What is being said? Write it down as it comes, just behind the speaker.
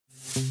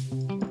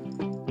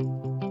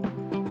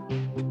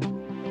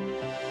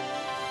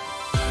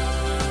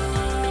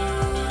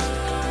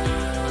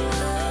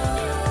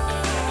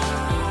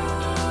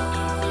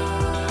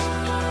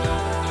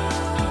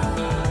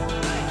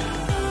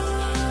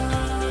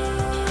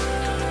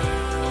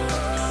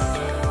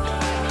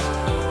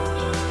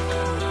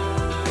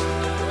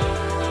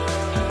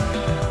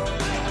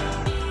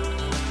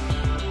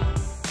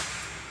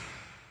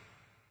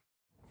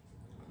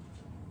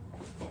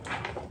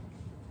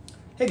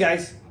Hey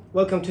guys,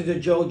 welcome to the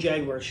Joe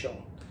Jaguar Show.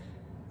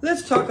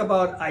 Let's talk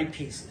about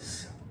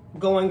eyepieces.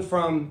 Going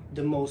from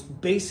the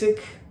most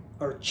basic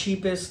or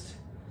cheapest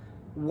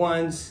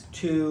ones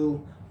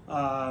to,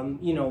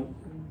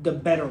 the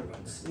better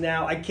ones.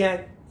 Now, I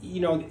can't,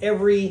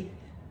 every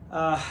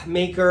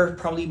maker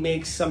probably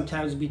makes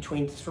sometimes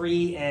between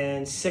 3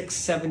 and 6,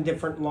 7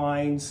 different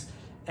lines.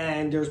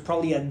 And there's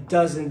probably a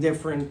dozen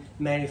different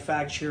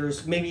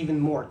manufacturers, maybe even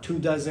more, 2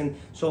 dozen.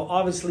 So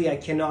obviously I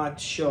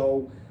cannot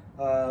show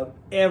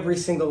every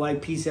single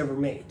eyepiece ever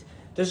made.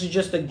 This is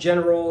just a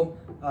general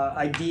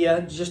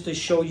idea, just to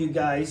show you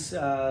guys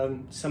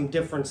some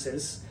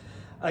differences.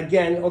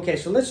 Again, okay,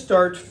 so let's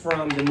start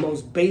from the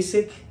most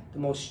basic, the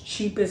most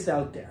cheapest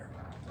out there.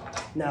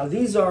 Now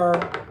these are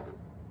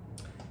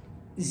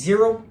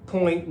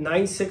 0.96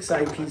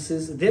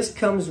 eyepieces. This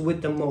comes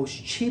with the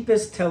most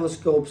cheapest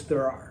telescopes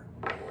there are.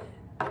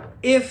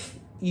 If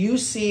you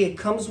see it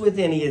comes with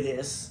any of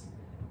this,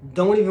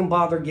 don't even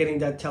bother getting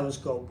that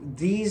telescope.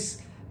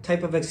 These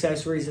type of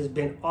accessories has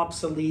been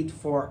obsolete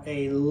for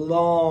a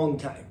long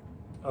time.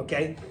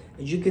 Okay,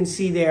 as you can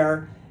see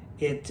there,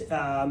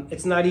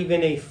 it's not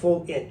even a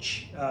full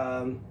inch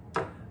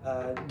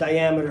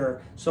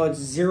diameter, so it's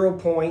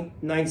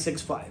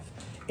 0.965.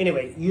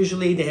 Anyway,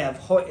 usually they have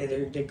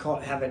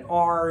have an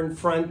R in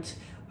front,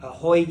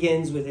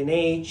 Huygens with an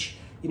H,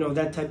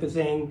 that type of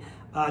thing.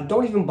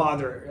 Don't even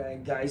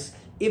bother, guys.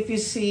 If you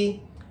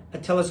see a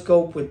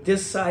telescope with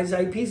this size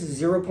eyepiece,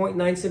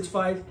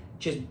 0.965,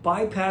 just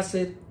bypass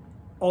it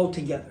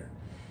altogether.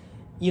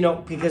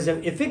 Because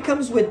if it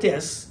comes with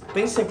this,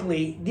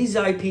 basically, these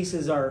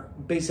eyepieces are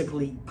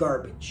basically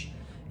garbage.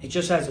 It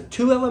just has a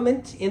 2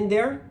 element in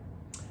there,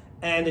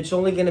 and it's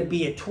only going to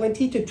be a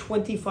 20 to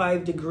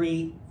 25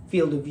 degree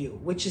field of view,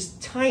 which is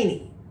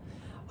tiny.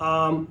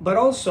 But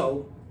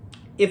also,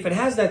 if it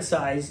has that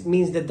size,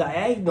 means the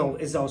diagonal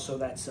is also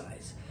that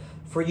size.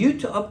 For you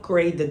to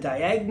upgrade the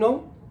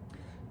diagonal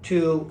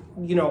to,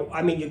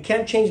 you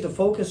can't change the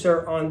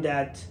focuser on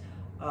that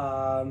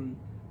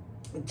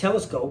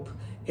telescope.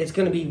 It's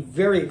going to be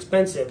very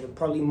expensive,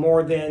 probably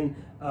more than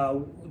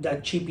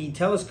that cheapy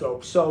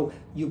telescope. So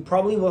you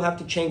probably will have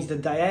to change the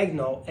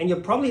diagonal, and you're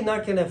probably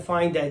not going to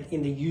find that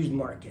in the used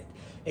market.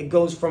 It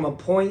goes from a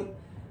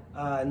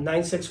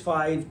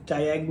 0.965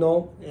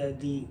 diagonal,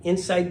 the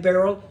inside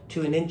barrel,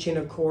 to 1 1/4 inch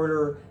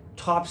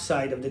top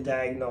side of the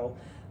diagonal.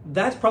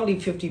 That's probably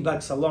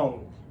 $50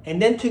 alone.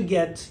 And then to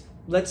get,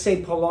 let's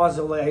say,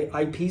 palazzo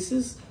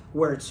eyepieces,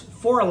 where it's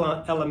 4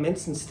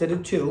 elements instead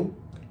of 2,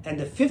 and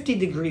a 50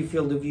 degree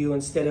field of view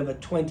instead of a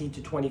 20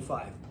 to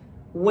 25.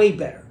 Way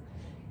better.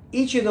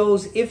 Each of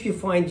those, if you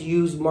find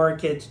used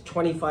market,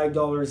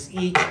 $25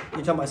 each.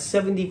 You're talking about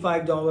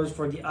 $75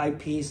 for the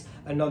eyepiece,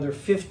 another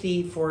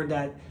 $50 for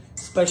that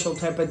special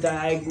type of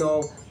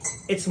diagonal.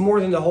 It's more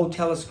than the whole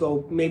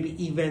telescope, maybe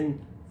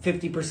even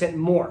 50%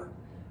 more.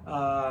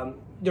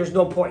 There's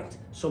no point.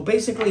 So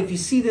basically, if you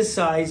see this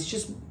size,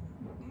 just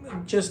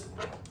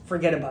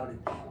forget about it.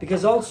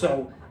 Because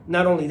also,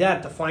 not only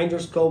that, the finder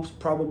scope's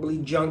probably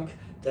junk,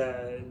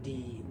 the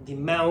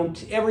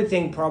mount,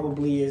 everything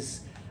probably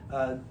is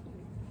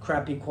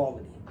crappy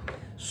quality.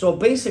 So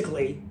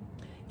basically,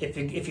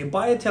 if you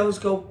buy a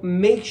telescope,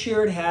 make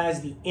sure it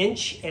has the 1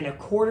 1/4 inch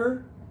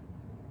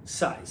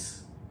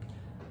size.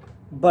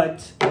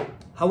 But,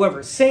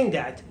 however, saying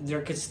that, there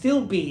could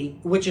still be,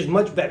 which is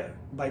much better,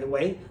 by the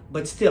way,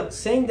 but still,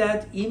 saying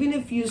that, even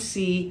if you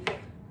see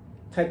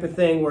type of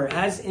thing where it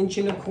has 1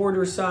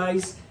 1/4 inch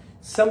size,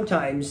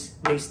 sometimes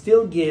they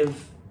still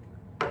give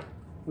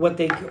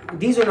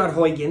these are not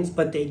Huygens,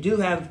 but they do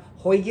have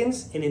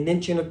Huygens in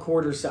 1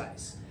 1/4 inch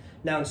size.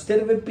 Now, instead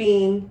of it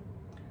being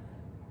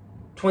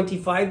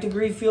 25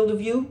 degree field of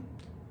view,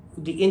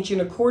 the 1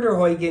 1/4 inch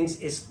Huygens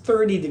is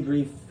 30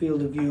 degree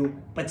field of view,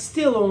 but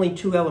still only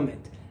 2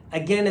 element.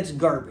 Again, it's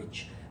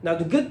garbage. Now,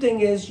 the good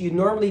thing is you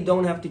normally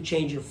don't have to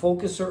change your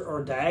focuser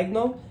or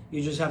diagonal.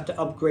 You just have to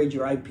upgrade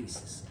your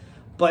eyepieces.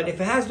 But if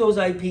it has those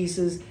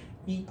eyepieces,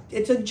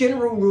 it's a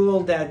general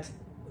rule that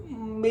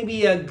maybe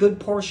a good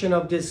portion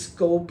of this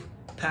scope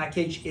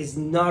package is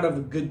not of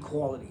a good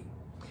quality.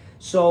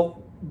 So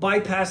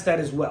bypass that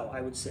as well,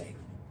 I would say.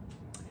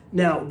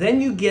 Now,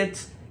 then you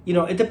get,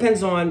 it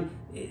depends on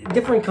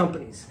different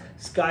companies.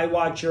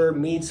 Skywatcher,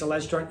 Meade,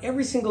 Celestron,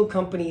 every single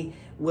company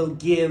will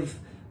give,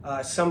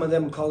 some of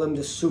them call them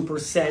the Super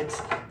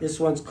Set. This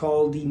one's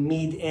called the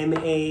Meade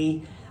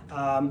MA.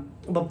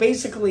 But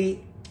basically,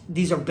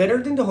 these are better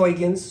than the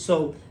Huygens.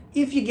 So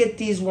if you get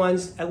these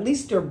ones, at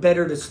least they're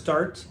better to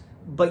start,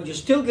 but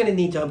you're still going to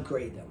need to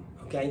upgrade them,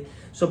 okay?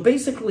 So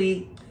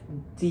basically,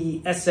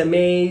 the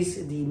SMAs,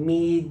 the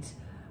Meade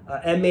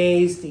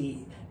MAs, the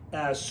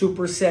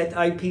Superset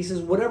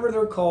eyepieces, whatever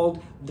they're called,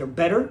 they're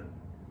better.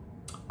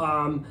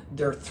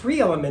 They're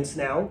 3 elements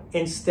now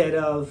instead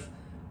of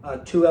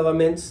 2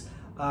 elements.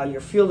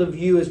 Your field of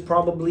view is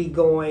probably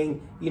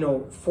going,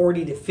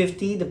 40 to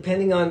 50,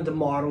 depending on the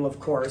model, of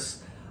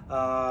course.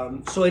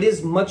 So it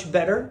is much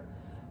better.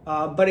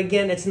 But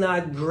again, it's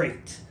not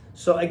great.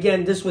 So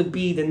again, this would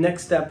be, the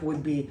next step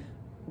would be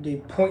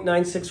the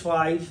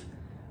 0.965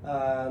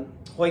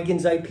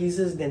 Huygens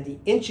eyepieces, then the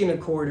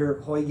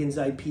 1.25" Huygens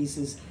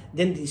eyepieces,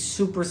 then the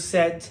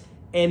superset,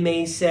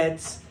 MA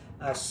sets,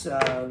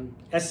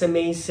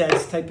 SMA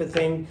sets type of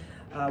thing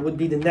would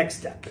be the next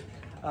step.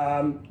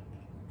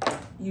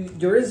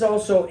 There is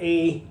also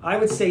I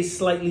would say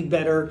slightly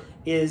better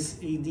is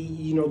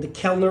the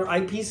Kellner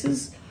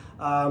eyepieces.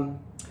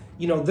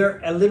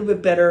 They're a little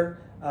bit better.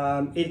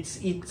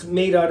 It's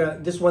made out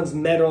of, this one's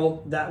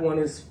metal, that one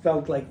is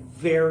felt like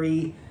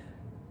very,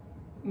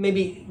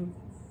 maybe,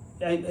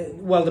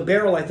 well, the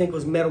barrel I think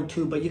was metal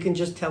too, but you can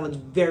just tell it's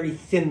very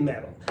thin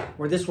metal,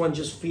 where this one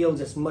just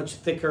feels it's much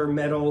thicker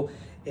metal.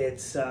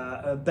 It's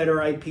a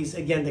better eyepiece.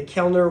 Again, the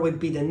Kellner would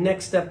be the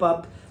next step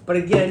up, but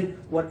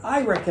again, what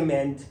I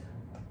recommend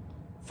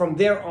from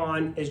there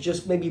on is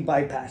just maybe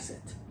bypass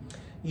it.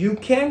 You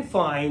can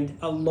find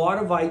a lot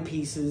of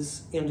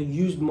eyepieces in the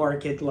used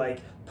market,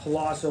 like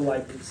Palazzo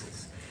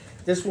eyepieces.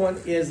 This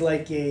one is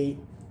like a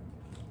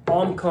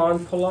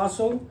Omcon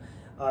Palazzo.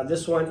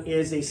 This one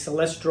is a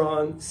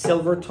Celestron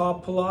silver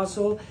top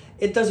Palazzo.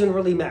 It doesn't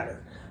really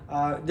matter.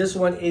 This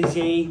one is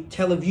a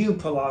Televue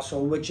Palazzo,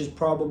 which is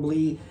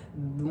probably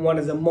one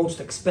of the most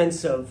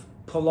expensive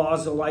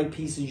Palazzo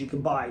eyepieces you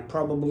could buy.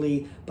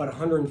 Probably about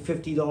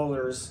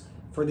 $150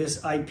 for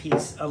this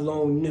eyepiece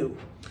alone new.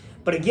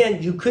 But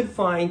again, you could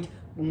find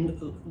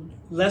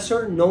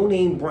lesser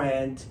no-name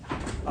brand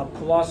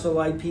Palazzo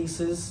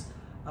eyepieces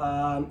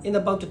in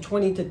about the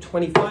 $20 to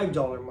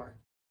 $25 mark.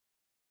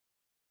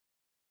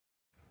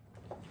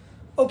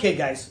 Okay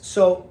guys,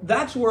 so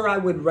that's where I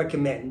would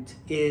recommend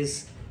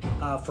is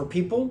for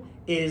people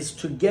is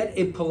to get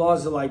a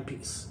Palazzo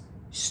eyepiece.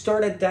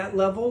 Start at that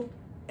level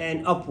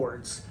and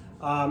upwards.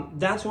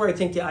 That's where I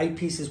think the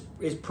eyepiece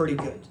is pretty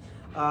good.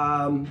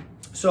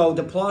 So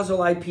the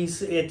Palazzo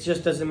eyepiece, it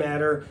just doesn't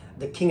matter.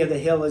 The king of the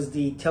hill is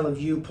the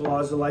Televue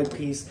Palazzo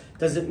eyepiece.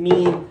 Does it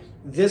mean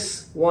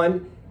this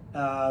one,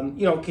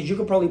 because you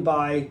could probably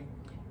buy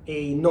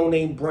a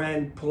no-name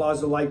brand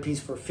Palazzo eyepiece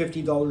for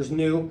 $50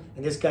 new,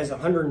 and this guy's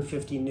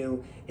 $150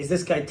 new. Is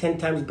this guy 10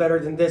 times better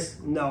than this?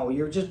 No,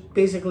 you're just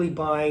basically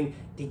buying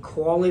the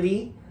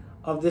quality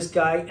of this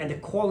guy and the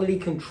quality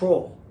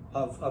control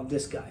of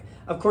this guy.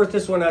 Of course,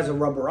 this one has a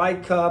rubber eye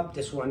cup.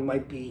 This one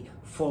might be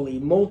fully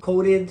mold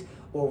coated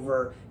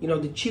over,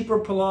 the cheaper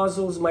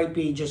Palazzos might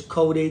be just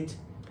coated,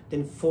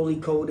 then fully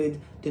coated,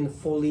 then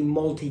fully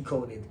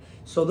multi-coated.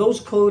 So those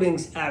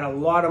coatings add a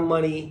lot of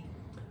money,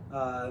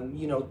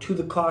 to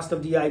the cost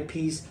of the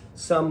eyepiece.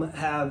 Some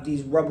have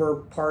these rubber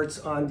parts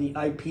on the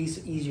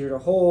eyepiece, easier to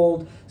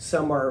hold.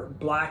 Some are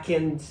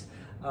blackened,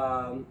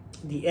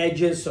 the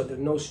edges, so that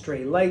no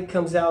stray light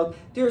comes out.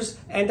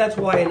 And that's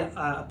why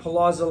a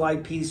Palazzo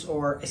eyepiece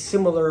or a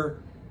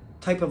similar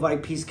type of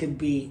eyepiece could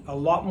be a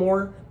lot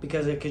more,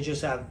 because it could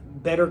just have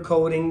better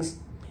coatings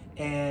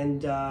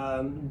and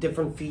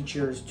different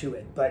features to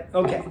it. But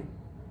okay.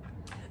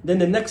 Then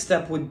the next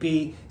step would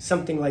be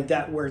something like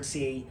that, where it's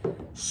a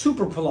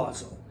super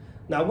Palazzo.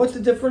 Now, what's the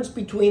difference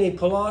between a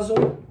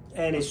Palazzo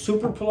and a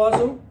super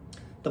Palazzo?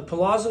 The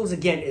Palazzos,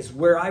 again, is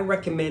where I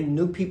recommend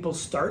new people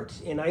start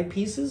in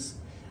eyepieces.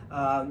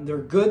 They're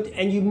good,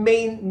 and you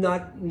may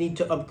not need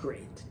to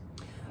upgrade.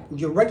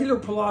 Your regular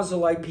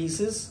Palazzo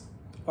eyepieces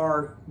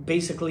are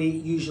basically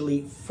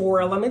usually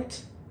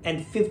 4-element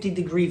and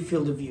 50-degree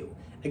field of view.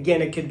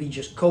 Again, it could be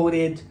just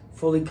coated,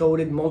 fully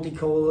coated,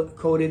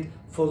 multi-coated,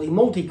 fully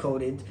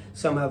multi-coated.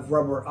 Some have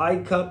rubber eye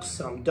cups,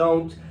 some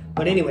don't.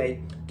 But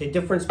anyway, the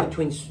difference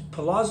between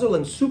Palazzo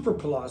and super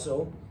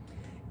Palazzo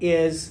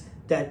is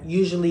that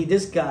usually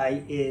this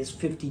guy is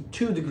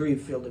 52-degree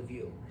field of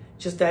view.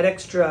 Just that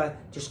extra,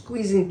 just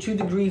squeezing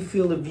 2-degree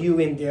field of view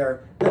in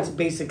there, that's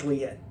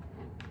basically it.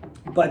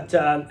 But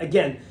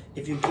again,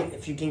 if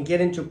you can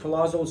get into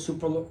Palazzos,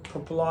 super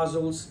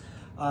Palazzos,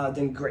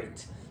 then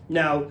great.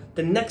 Now,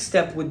 the next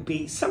step would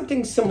be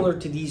something similar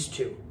to these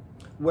two,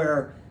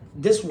 where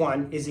this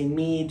one is a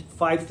Meade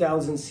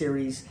 5000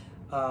 series.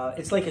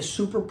 It's like a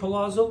super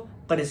Palazzo,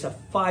 but it's a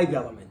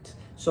 5-element.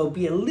 So it'll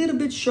be a little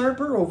bit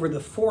sharper over the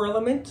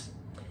 4-element.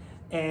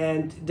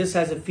 And this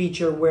has a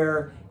feature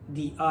where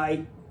the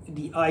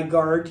eye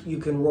guard, you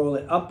can roll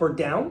it up or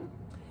down.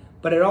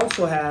 But it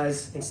also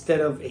has,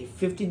 instead of a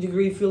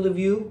 50-degree field of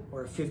view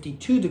or a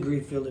 52-degree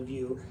field of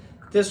view,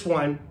 this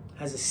one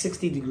has a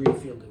 60-degree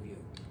field of view.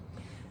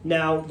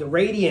 Now, the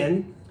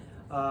Radian,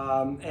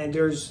 and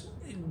there's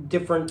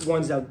different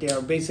ones out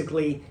there.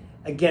 Basically,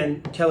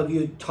 again,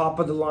 Televue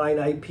top-of-the-line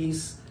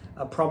eyepiece,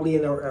 probably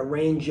in a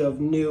range of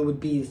new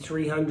would be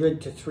 300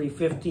 to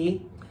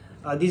 350.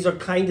 These are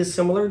kind of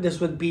similar.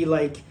 This would be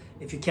like,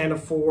 if you can't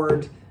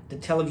afford the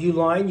Televue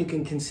line, you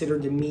can consider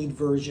the Meade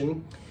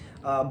version.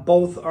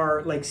 Both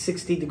are like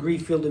 60-degree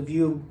field of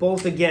view.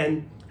 Both,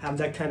 again, have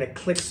that kind of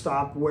click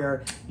stop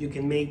where you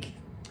can make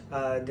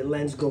the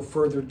lens go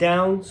further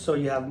down, so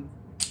you have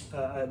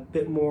a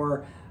bit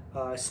more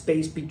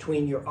space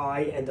between your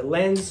eye and the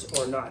lens,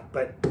 or not.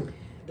 But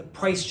the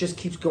price just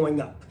keeps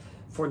going up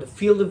for the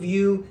field of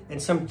view,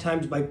 and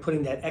sometimes by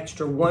putting that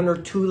extra 1 or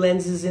 2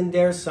 lenses in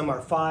there. Some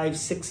are 5,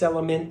 6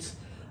 element.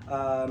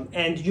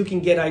 And you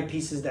can get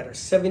eyepieces that are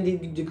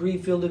 70-degree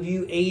field of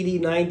view, 80,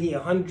 90,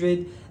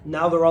 100.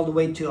 Now they're all the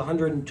way to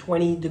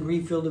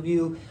 120-degree field of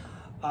view.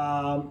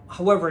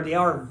 However, they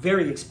are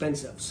very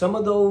expensive. Some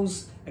of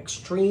those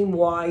extreme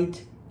wide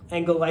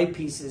angle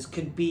eyepieces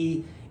could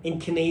be in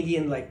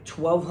Canadian like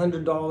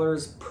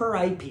 $1,200 per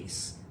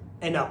eyepiece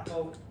and up.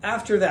 So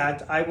after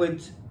that, I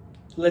would,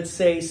 let's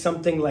say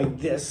something like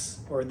this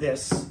or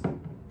this.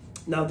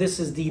 Now this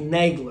is the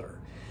Nagler.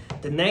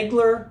 The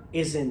Nagler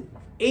is an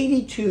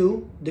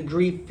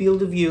 82-degree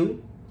field of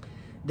view.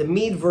 The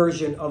Mead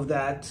version of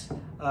that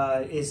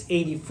is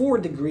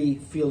 84-degree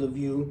field of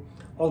view,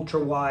 ultra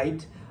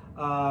wide.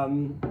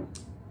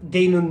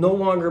 They no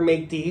longer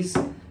make these.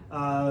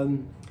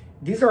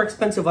 These are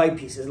expensive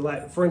eyepieces.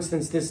 Like, for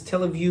instance, this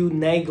Televue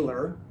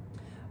Nagler,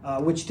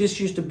 which this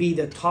used to be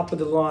the top of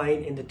the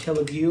line in the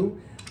Televue.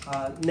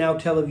 Now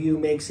Televue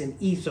makes an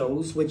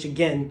Ethos, which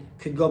again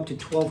could go up to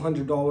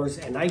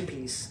 $1,200 an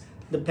eyepiece,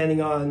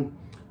 depending on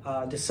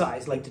the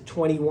size, like the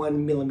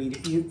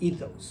 21mm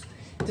Ethos.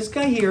 This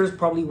guy here is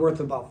probably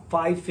worth about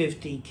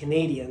 $550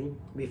 Canadian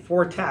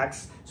before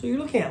tax, so you're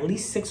looking at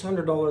least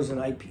 $600 an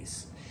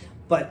eyepiece.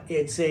 But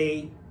it's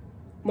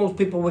most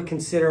people would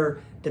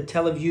consider the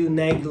Televue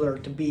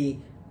Nagler to be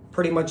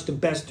pretty much the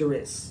best there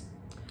is.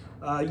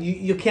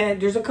 You can't,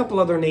 there's a couple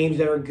other names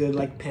that are good,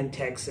 like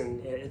Pentex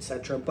and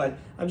etc. But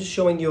I'm just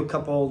showing you a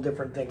couple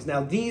different things.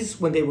 Now these,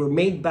 when they were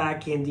made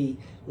back in the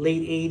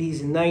late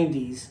 80s and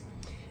 90s,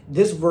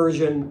 this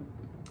version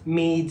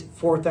made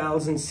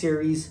 4000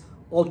 series,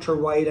 ultra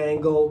wide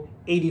angle,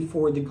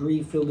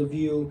 84-degree field of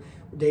view.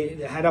 They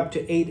had up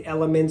to 8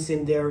 elements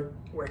in there,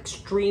 were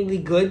extremely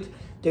good.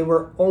 They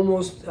were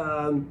almost,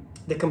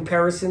 the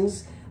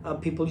comparisons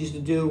people used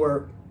to do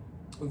were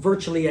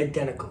virtually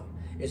identical.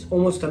 It's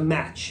almost a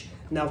match.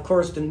 Now, of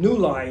course, the new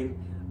line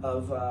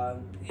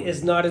of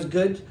is not as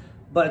good,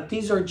 but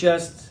these are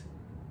just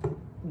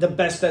the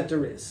best that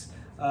there is.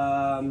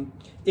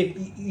 If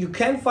you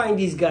can find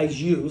these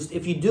guys used,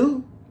 if you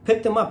do,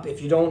 pick them up.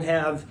 If you don't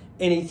have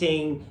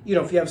anything, you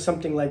know, if you have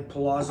something like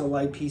Palazzo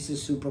eyepieces,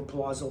 Super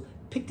Palazzo,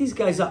 pick these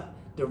guys up.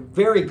 They're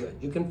very good.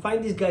 You can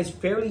find these guys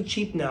fairly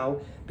cheap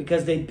now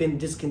because they've been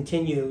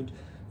discontinued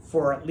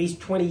for at least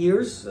 20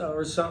 years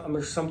or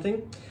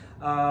something.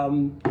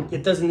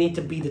 It doesn't need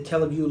to be the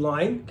Televue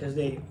line because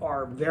they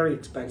are very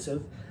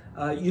expensive.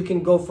 You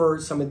can go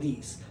for some of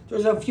these.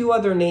 There's a few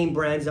other name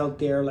brands out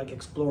there like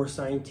Explore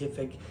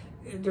Scientific.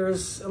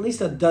 There's at least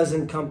a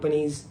dozen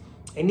companies,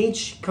 and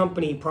each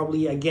company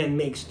probably, again,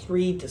 makes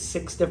 3 to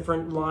 6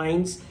 different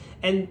lines.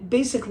 And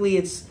basically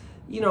it's,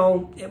 you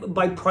know,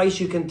 by price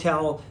you can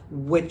tell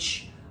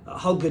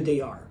how good they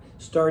are.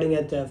 Starting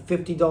at the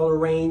 $50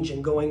 range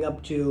and going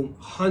up to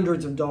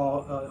hundreds of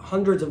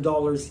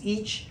dollars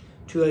each,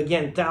 to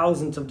again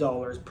thousands of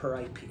dollars per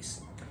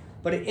eyepiece.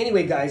 But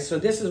anyway, guys, so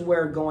this is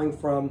where going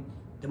from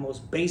the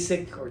most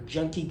basic or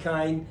junky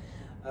kind.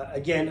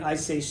 Again, I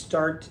say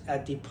start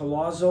at the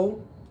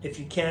Palazzo if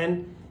you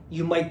can.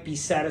 You might be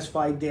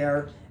satisfied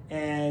there,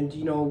 and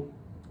you know,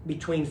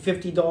 between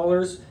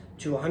 $50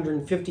 to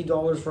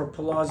 $150 for a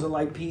Palazzo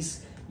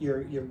eyepiece,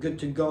 you're good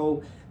to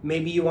go.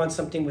 Maybe you want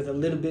something with a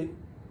little bit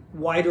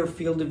wider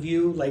field of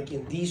view, like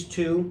in these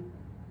two,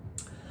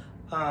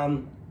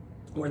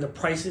 where the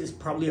price is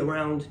probably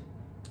around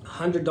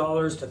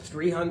 $100 to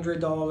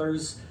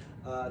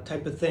 $300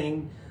 type of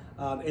thing.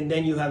 And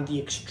then you have the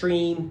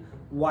extreme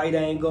wide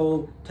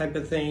angle type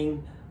of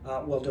thing.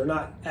 Well, they're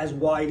not as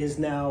wide as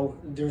now.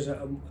 There's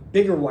a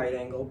bigger wide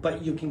angle,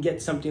 but you can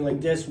get something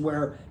like this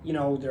where, you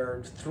know,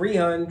 they're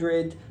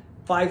 $300,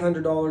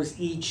 $500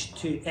 each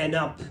to and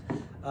up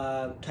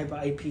type of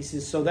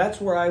eyepieces. So that's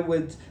where I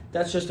would,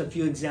 that's just a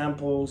few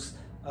examples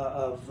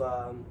of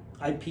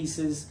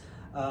eyepieces.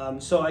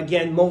 So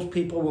again, most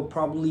people will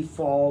probably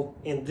fall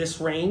in this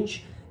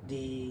range,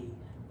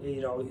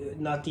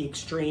 not the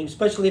extreme,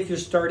 especially if you're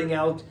starting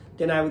out.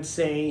 Then I would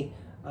say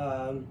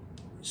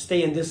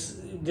stay in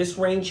this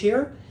range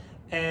here,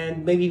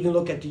 and maybe even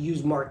look at the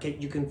used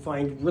market. You can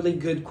find really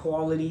good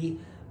quality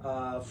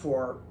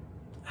for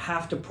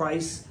half the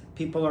price.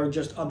 People are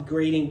just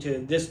upgrading to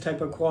this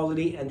type of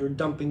quality, and they're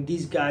dumping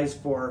these guys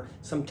for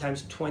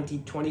sometimes 20,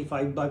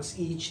 25 bucks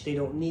each. They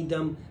don't need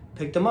them.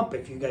 Pick them up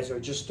if you guys are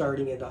just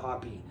starting in the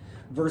hobby,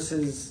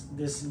 versus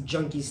this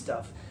junky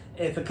stuff.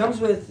 If it comes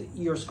with,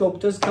 your scope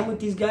does come with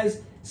these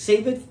guys,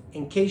 save it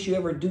in case you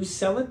ever do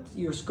sell it,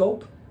 your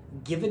scope.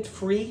 Give it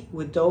free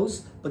with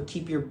those, but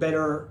keep your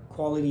better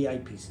quality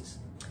eyepieces.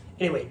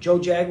 Anyway, Joe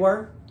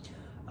Jaguar,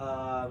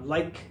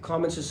 like,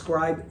 comment,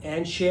 subscribe,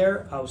 and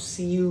share. I'll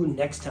see you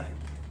next time.